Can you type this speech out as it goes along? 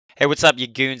Hey, what's up, you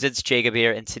goons? It's Jacob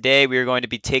here, and today we are going to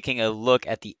be taking a look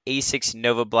at the ASICS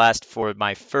Novablast for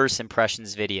my first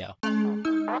impressions video.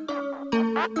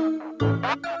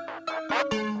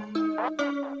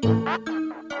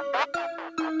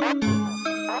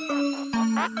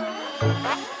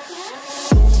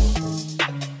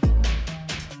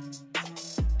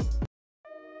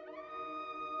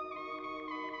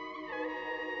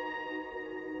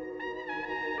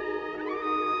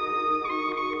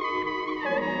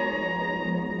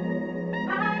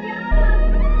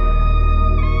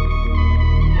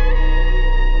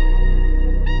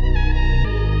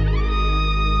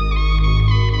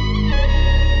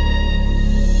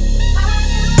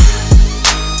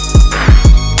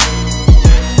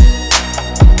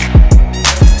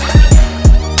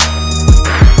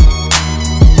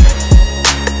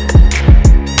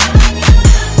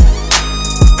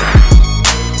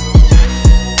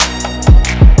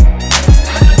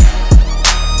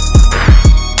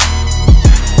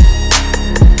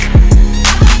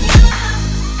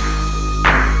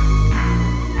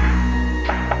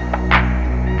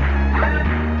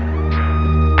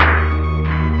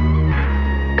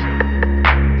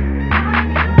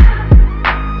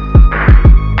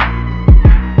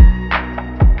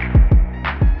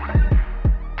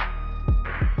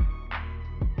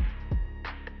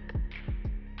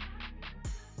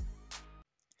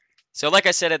 So like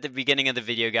I said at the beginning of the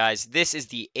video, guys, this is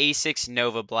the ASICS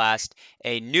Novablast,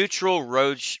 a neutral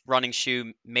road running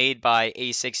shoe made by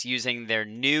ASICS using their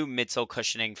new midsole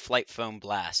cushioning flight foam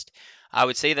blast. I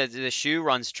would say that the shoe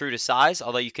runs true to size,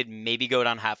 although you could maybe go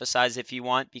down half a size if you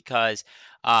want, because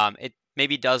it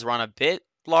maybe does run a bit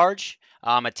large,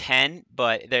 a 10,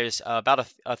 but there's about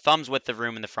a thumb's width of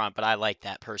room in the front, but I like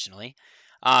that personally.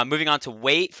 Moving on to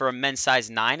weight, for a men's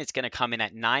size 9, it's going to come in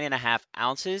at 9.5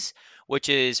 ounces, which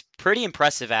is pretty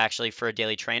impressive actually for a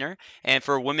daily trainer. And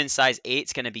for a women's size 8,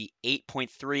 it's going to be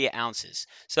 8.3 ounces.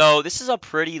 So this is a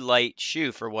pretty light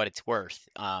shoe for what it's worth,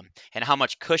 and how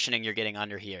much cushioning you're getting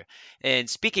under here. And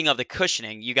speaking of the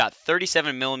cushioning, you got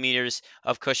 37 millimeters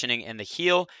of cushioning in the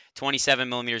heel, 27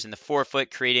 millimeters in the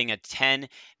forefoot, creating a 10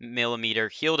 millimeter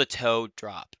heel to toe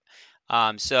drop.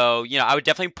 So, I would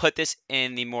definitely put this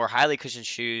in the more highly cushioned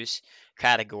shoes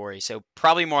category. So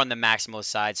probably more on the maximalist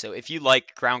side. So if you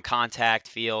like ground contact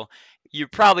feel, you're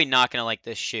probably not going to like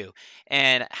this shoe.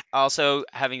 And also,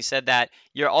 having said that,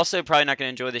 you're also probably not going to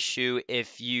enjoy the shoe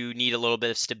if you need a little bit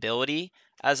of stability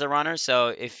as a runner. So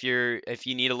if you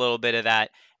need a little bit of that,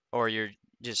 or you're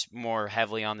just more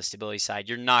heavily on the stability side,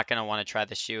 you're not going to want to try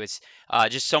the shoe. It's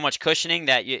just so much cushioning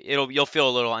that you'll feel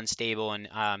a little unstable, and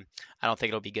I don't think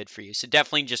it'll be good for you. So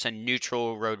definitely just a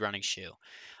neutral road running shoe.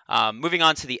 Moving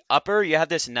on to the upper, you have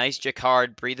this nice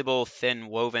jacquard breathable thin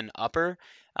woven upper,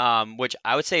 which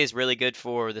I would say is really good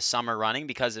for the summer running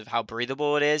because of how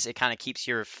breathable it is. It kind of keeps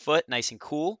your foot nice and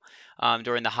cool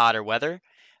during the hotter weather.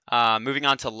 Moving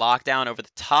on to lockdown over the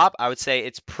top, I would say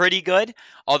it's pretty good.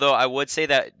 Although I would say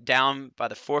that down by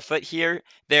the forefoot here,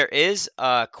 there is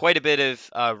quite a bit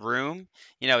of room.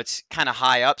 It's kind of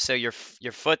high up, so your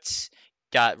foot's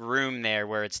got room there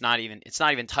where it's not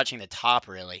even touching the top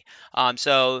really.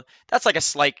 So that's like a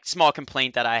slight small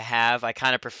complaint that I have. I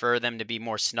kind of prefer them to be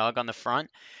more snug on the front.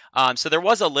 So there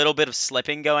was a little bit of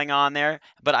slipping going on there,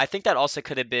 but I think that also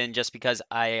could have been just because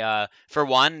for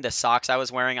one, the socks I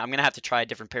was wearing, I'm gonna have to try a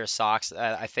different pair of socks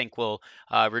that I think will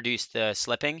reduce the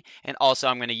slipping, and also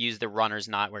I'm gonna use the runner's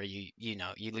knot where you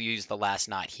use the last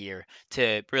knot here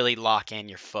to really lock in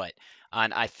your foot,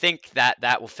 and I think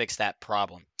that will fix that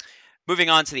problem.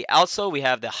 Moving on to the outsole, we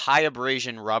have the high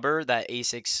abrasion rubber that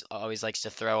ASICS always likes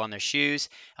to throw on their shoes.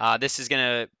 This is going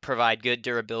to provide good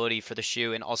durability for the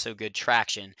shoe and also good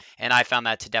traction, and I found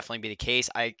that to definitely be the case.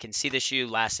 I can see the shoe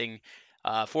lasting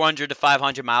 400 to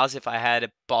 500 miles if I had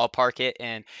to ballpark it,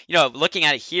 and looking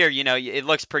at it here, it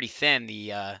looks pretty thin,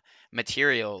 the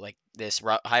material, like this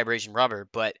high abrasion rubber,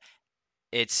 but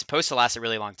it's supposed to last a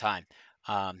really long time.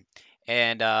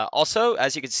 And also,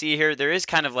 as you can see here, there is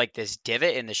kind of like this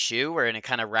divot in the shoe where it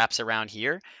kind of wraps around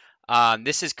here.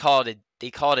 This is they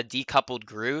call it a decoupled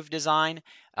groove design.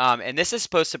 And this is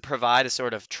supposed to provide a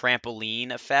sort of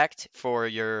trampoline effect for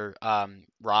your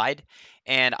ride.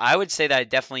 And I would say that it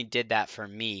definitely did that for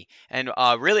me. And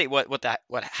really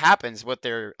what happens, what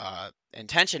their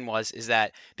intention was, is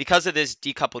that because of this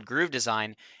decoupled groove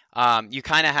design, you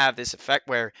kind of have this effect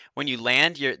where when you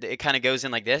land, it kind of goes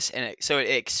in like this, and so it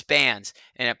expands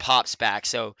and it pops back.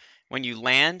 So when you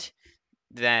land,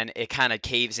 then it kind of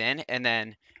caves in, and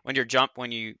then when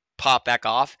you pop back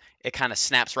off, it kind of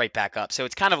snaps right back up. So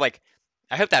it's kind of like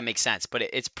I hope that makes sense, but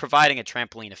it's providing a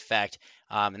trampoline effect,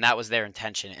 and that was their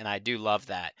intention, and I do love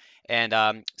that.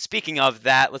 And speaking of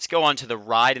that, let's go on to the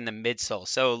ride in the midsole.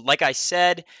 So, like I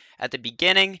said at the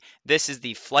beginning, this is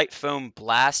the Flight Foam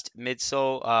Blast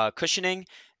midsole cushioning.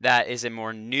 That is a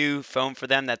more new foam for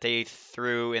them that they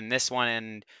threw in this one,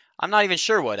 and I'm not even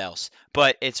sure what else,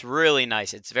 but it's really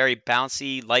nice. It's very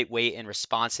bouncy, lightweight, and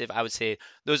responsive. I would say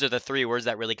those are the three words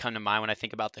that really come to mind when I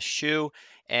think about the shoe.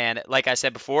 And like I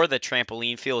said before, the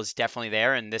trampoline feel is definitely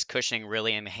there, and this cushioning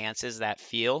really enhances that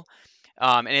feel.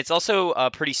 And it's also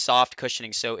a pretty soft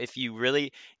cushioning. So if you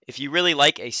really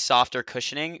like a softer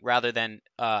cushioning rather than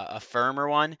a firmer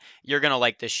one, you're gonna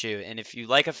like this shoe. And if you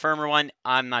like a firmer one,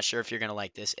 I'm not sure if you're gonna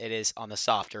like this. It is on the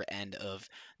softer end of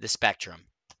the spectrum.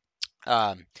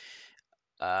 Um,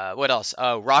 what else?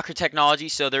 Rocker technology.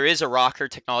 So there is a rocker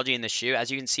technology in the shoe. As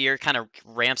you can see here, it kind of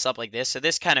ramps up like this. So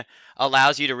this kind of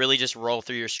allows you to really just roll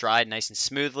through your stride nice and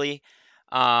smoothly.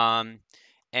 Um,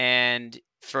 and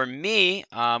for me,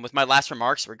 with my last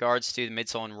remarks regards to the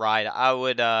midsole and ride,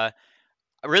 I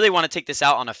really want to take this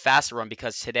out on a faster run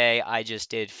because today I just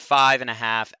did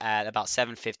 5.5 at about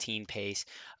 7:15 pace.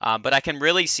 But I can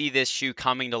really see this shoe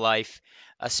coming to life,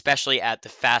 especially at the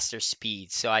faster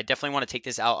speeds. So I definitely want to take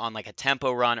this out on like a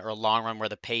tempo run or a long run where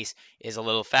the pace is a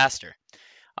little faster.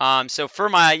 So for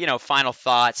my, final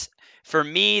thoughts, for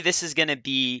me, this is going to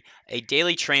be a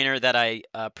daily trainer that I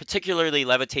particularly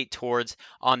levitate towards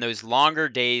on those longer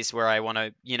days where I want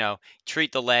to,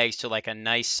 treat the legs to like a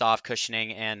nice soft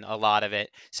cushioning and a lot of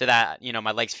it so that,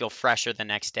 my legs feel fresher the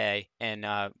next day and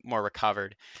more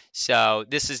recovered. So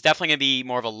this is definitely going to be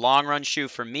more of a long run shoe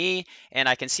for me. And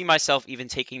I can see myself even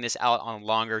taking this out on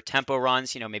longer tempo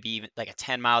runs, maybe even like a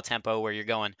 10-mile tempo where you're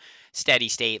going steady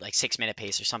state, like 6 minute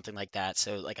pace or something like that.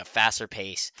 So like a faster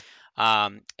pace.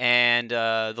 And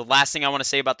the last thing I want to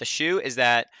say about the shoe is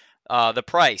that the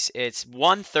price, it's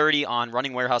 130 on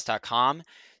runningwarehouse.com.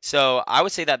 So I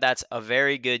would say that that's a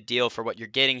very good deal for what you're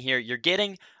getting here. You're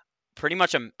getting pretty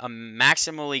much a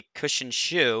maximally cushioned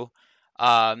shoe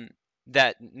um,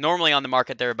 that normally on the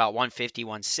market they're about 150,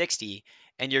 160,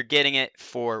 and you're getting it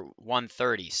for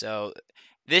 130. So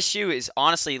this shoe is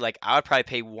honestly like I would probably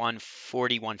pay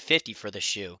 140, 150 for the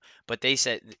shoe, but they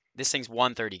said this thing's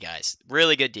 130, guys.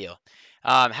 Really good deal.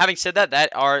 Having said that,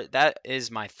 that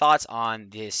is my thoughts on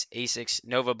this ASICS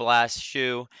Novablast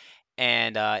shoe.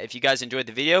 And if you guys enjoyed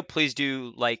the video, please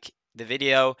do like the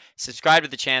video, subscribe to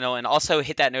the channel, and also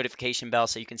hit that notification bell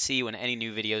so you can see when any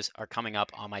new videos are coming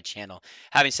up on my channel.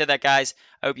 Having said that, guys,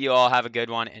 I hope you all have a good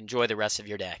one. Enjoy the rest of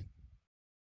your day.